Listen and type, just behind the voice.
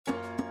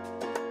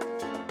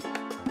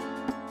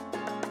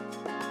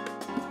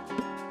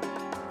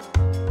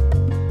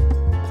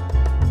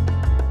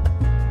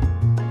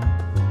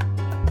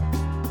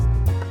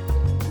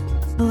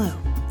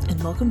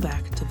Welcome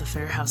back to the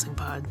Fair Housing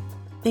Pod.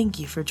 Thank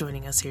you for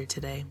joining us here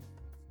today.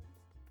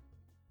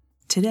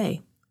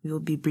 Today, we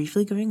will be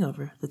briefly going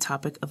over the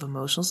topic of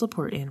emotional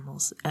support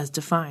animals as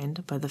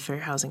defined by the Fair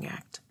Housing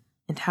Act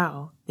and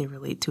how they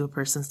relate to a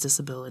person's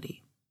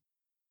disability.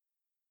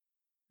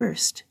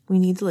 First, we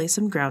need to lay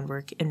some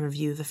groundwork and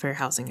review the Fair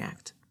Housing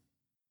Act.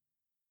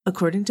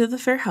 According to the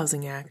Fair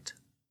Housing Act,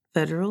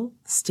 federal,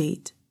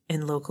 state,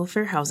 and local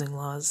fair housing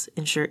laws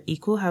ensure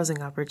equal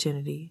housing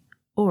opportunity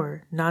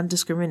or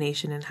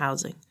non-discrimination in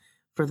housing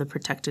for the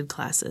protected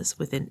classes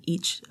within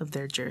each of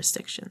their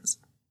jurisdictions.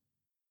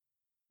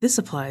 This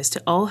applies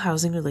to all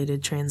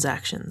housing-related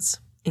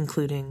transactions,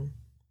 including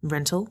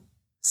rental,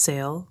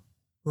 sale,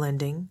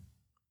 lending,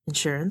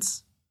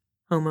 insurance,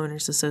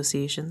 homeowners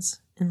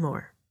associations, and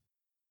more.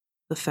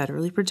 The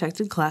federally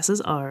protected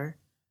classes are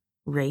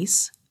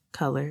race,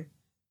 color,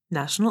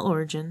 national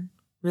origin,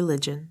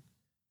 religion,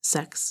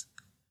 sex,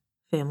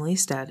 family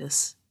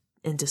status,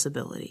 and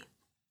disability.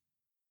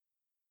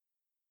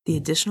 The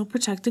additional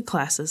protected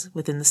classes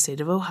within the state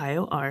of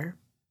Ohio are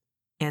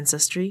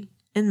ancestry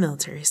and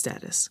military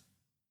status.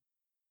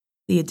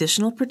 The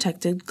additional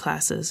protected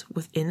classes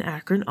within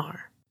Akron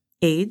are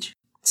age,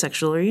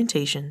 sexual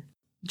orientation,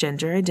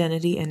 gender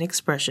identity and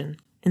expression,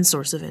 and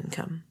source of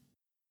income.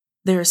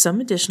 There are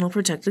some additional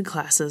protected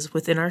classes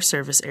within our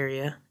service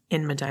area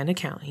in Medina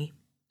County,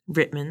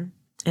 Rittman,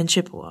 and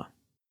Chippewa.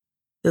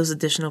 Those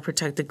additional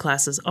protected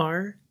classes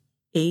are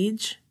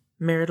age,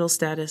 marital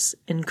status,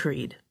 and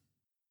creed.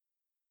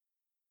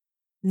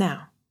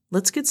 Now,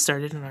 let's get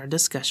started in our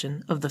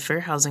discussion of the fair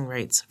housing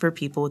rights for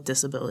people with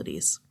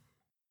disabilities.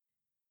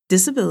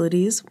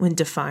 Disabilities, when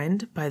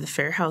defined by the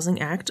Fair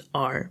Housing Act,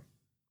 are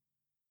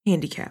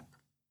handicap,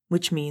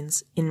 which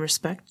means in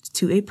respect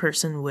to a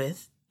person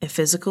with a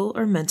physical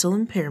or mental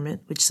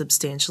impairment which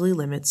substantially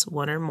limits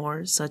one or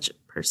more such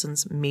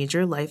person's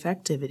major life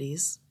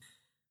activities,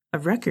 a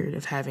record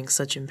of having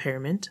such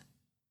impairment,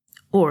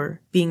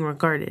 or being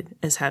regarded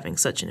as having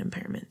such an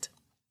impairment.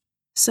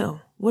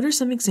 So, what are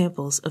some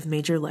examples of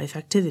major life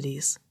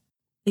activities?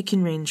 It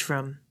can range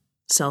from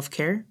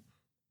self-care,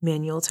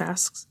 manual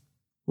tasks,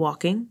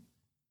 walking,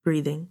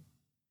 breathing,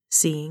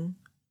 seeing,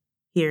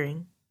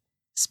 hearing,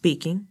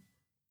 speaking,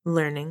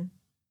 learning,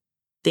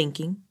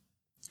 thinking,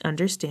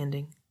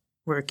 understanding,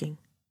 working,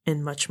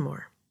 and much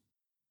more.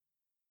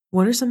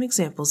 What are some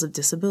examples of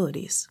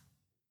disabilities?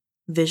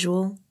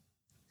 Visual,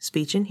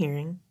 speech and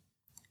hearing,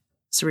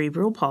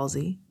 cerebral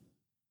palsy,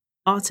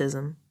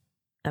 autism,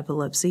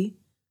 epilepsy,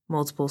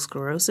 multiple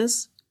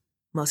sclerosis,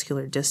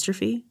 muscular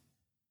dystrophy,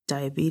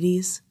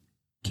 diabetes,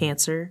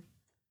 cancer,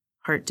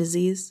 heart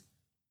disease,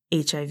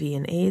 HIV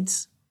and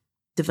AIDS,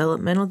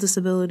 developmental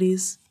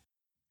disabilities,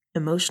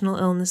 emotional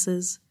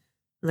illnesses,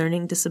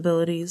 learning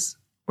disabilities,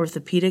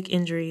 orthopedic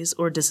injuries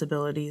or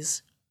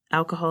disabilities,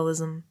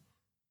 alcoholism,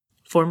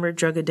 former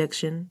drug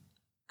addiction,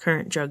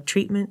 current drug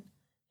treatment,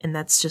 and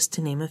that's just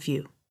to name a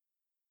few.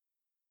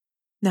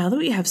 Now that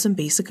we have some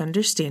basic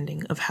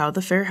understanding of how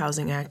the Fair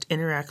Housing Act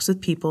interacts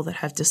with people that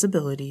have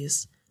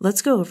disabilities,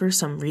 let's go over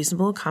some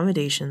reasonable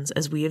accommodations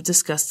as we have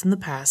discussed in the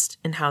past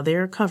and how they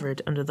are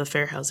covered under the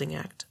Fair Housing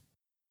Act.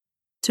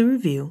 To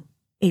review,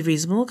 a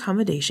reasonable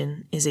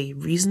accommodation is a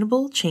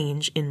reasonable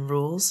change in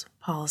rules,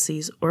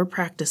 policies, or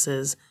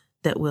practices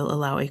that will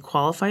allow a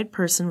qualified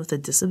person with a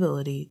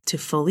disability to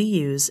fully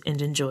use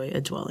and enjoy a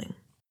dwelling.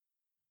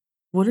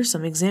 What are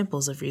some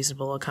examples of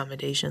reasonable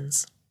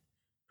accommodations?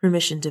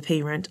 Permission to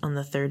pay rent on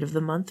the third of the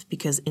month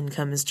because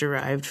income is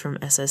derived from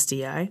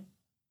SSDI.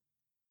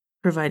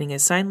 Providing a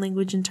sign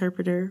language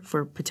interpreter for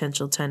a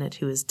potential tenant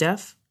who is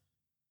deaf.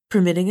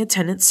 Permitting a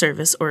tenant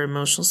service or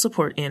emotional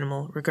support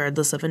animal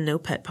regardless of a no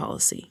pet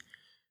policy.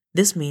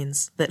 This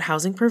means that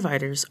housing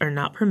providers are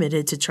not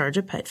permitted to charge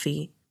a pet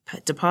fee,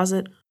 pet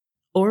deposit,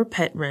 or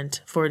pet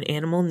rent for an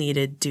animal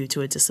needed due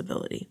to a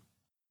disability.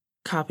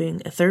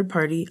 Copying a third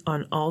party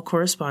on all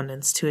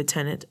correspondence to a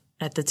tenant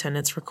at the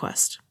tenant's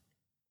request.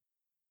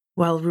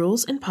 While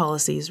rules and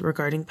policies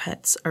regarding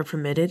pets are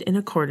permitted in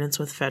accordance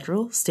with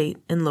federal, state,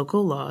 and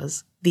local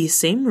laws, these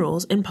same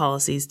rules and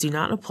policies do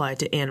not apply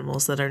to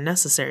animals that are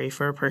necessary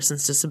for a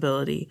person's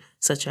disability,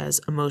 such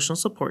as emotional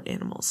support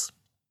animals.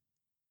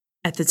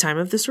 At the time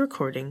of this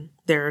recording,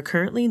 there are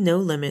currently no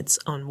limits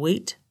on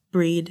weight,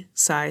 breed,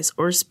 size,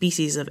 or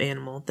species of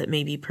animal that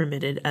may be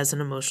permitted as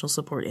an emotional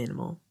support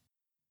animal.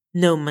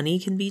 No money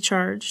can be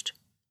charged,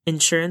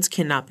 insurance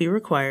cannot be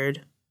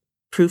required,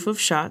 proof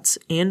of shots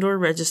and/or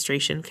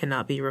registration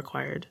cannot be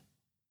required.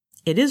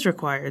 It is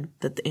required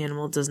that the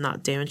animal does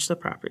not damage the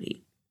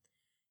property.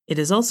 It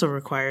is also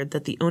required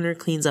that the owner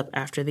cleans up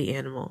after the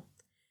animal.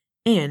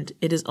 And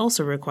it is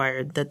also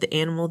required that the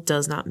animal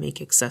does not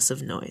make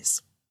excessive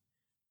noise.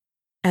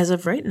 As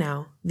of right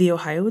now, the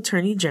Ohio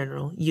Attorney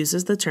General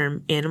uses the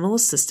term animal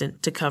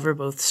assistant to cover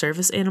both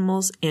service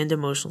animals and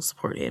emotional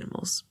support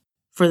animals.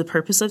 For the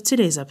purpose of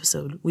today's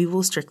episode, we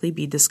will strictly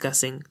be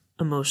discussing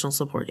emotional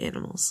support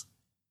animals.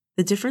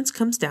 The difference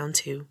comes down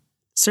to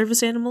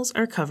service animals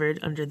are covered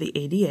under the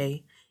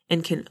ADA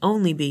and can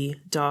only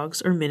be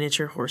dogs or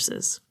miniature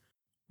horses,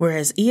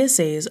 Whereas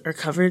ESAs are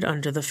covered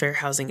under the Fair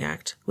Housing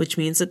Act, which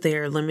means that they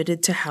are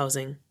limited to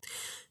housing.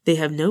 They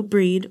have no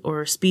breed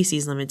or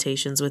species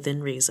limitations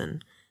within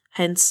reason,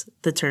 hence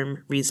the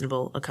term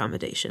reasonable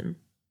accommodation.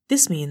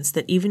 This means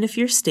that even if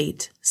your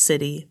state,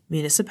 city,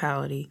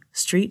 municipality,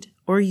 street,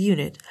 or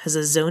unit has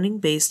a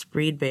zoning-based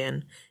breed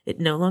ban, it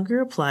no longer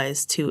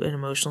applies to an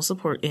emotional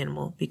support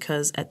animal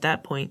because at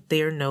that point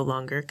they are no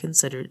longer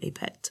considered a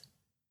pet.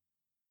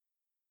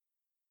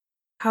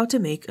 How to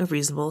make a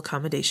reasonable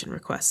accommodation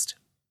request.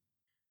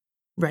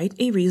 Write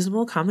a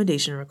reasonable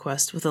accommodation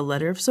request with a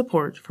letter of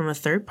support from a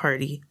third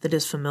party that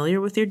is familiar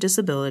with your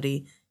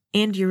disability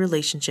and your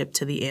relationship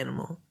to the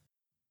animal.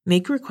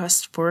 Make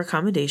requests for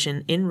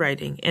accommodation in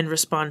writing and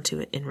respond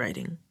to it in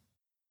writing.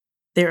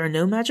 There are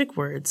no magic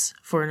words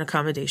for an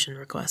accommodation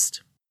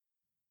request.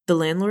 The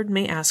landlord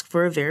may ask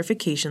for a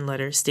verification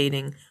letter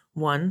stating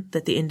 1.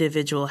 That the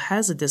individual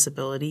has a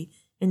disability,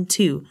 and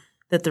 2.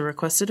 That the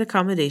requested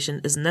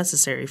accommodation is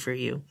necessary for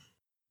you,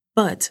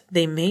 but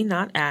they may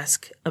not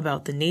ask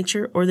about the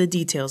nature or the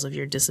details of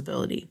your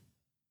disability.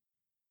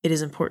 It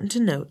is important to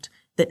note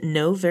that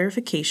no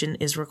verification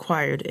is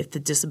required if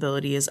the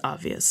disability is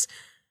obvious.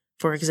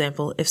 For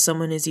example, if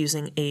someone is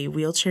using a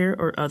wheelchair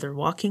or other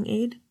walking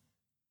aid,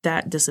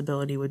 that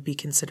disability would be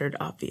considered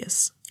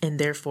obvious and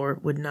therefore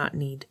would not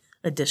need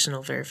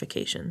additional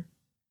verification.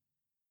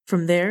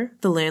 From there,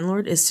 the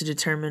landlord is to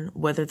determine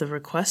whether the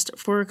request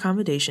for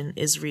accommodation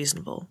is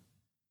reasonable.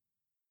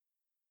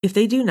 If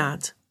they do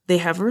not, they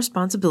have a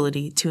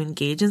responsibility to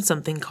engage in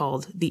something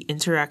called the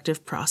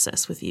interactive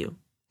process with you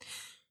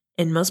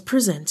and must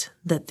present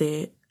that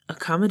the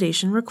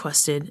accommodation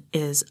requested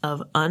is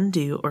of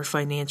undue or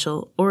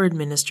financial or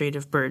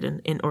administrative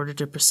burden in order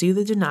to pursue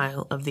the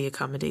denial of the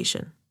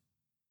accommodation.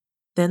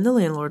 Then the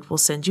landlord will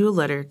send you a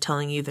letter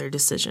telling you their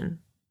decision.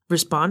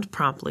 Respond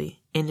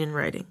promptly and in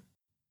writing.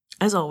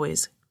 As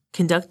always,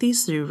 conduct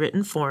these through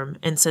written form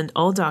and send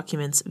all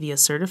documents via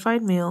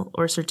certified mail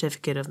or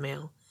certificate of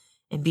mail,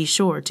 and be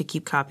sure to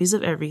keep copies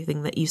of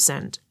everything that you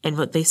send and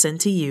what they send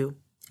to you,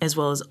 as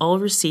well as all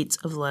receipts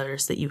of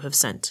letters that you have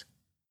sent.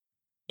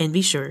 And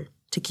be sure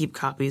to keep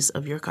copies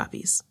of your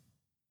copies.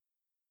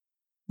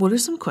 What are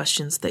some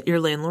questions that your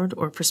landlord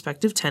or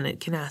prospective tenant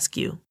can ask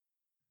you?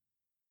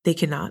 They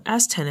cannot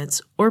ask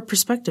tenants or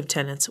prospective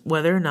tenants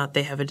whether or not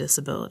they have a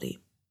disability.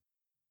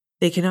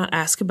 They cannot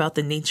ask about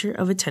the nature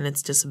of a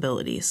tenant's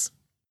disabilities.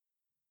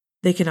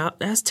 They cannot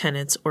ask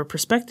tenants or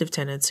prospective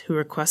tenants who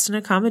request an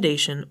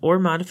accommodation or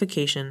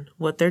modification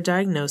what their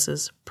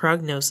diagnosis,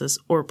 prognosis,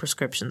 or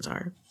prescriptions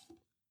are.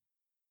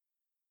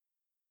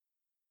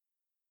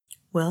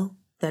 Well,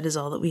 that is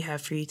all that we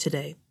have for you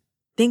today.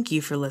 Thank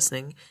you for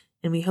listening,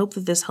 and we hope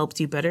that this helped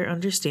you better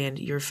understand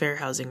your fair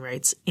housing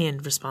rights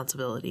and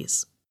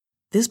responsibilities.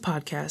 This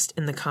podcast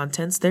and the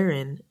contents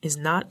therein is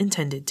not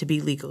intended to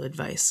be legal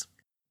advice.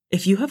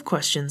 If you have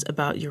questions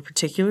about your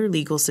particular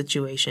legal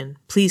situation,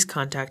 please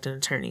contact an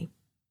attorney.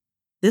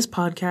 This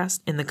podcast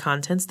and the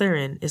contents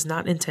therein is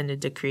not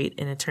intended to create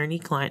an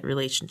attorney-client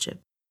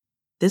relationship.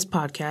 This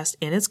podcast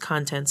and its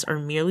contents are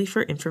merely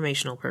for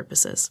informational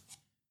purposes.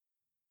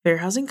 Fair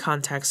Housing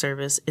Contact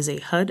Service is a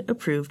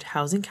HUD-approved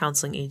housing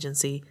counseling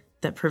agency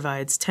that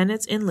provides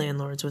tenants and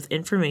landlords with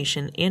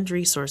information and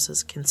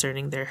resources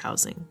concerning their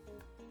housing.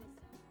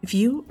 If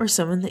you or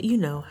someone that you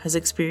know has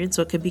experienced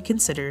what could be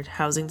considered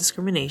housing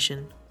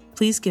discrimination,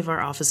 please give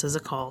our offices a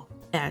call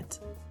at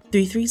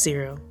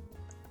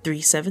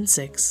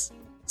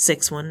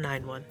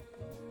 330-376-6191.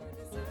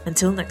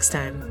 Until next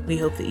time, we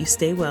hope that you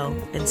stay well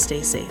and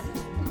stay safe.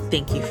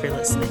 Thank you for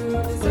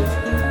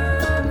listening.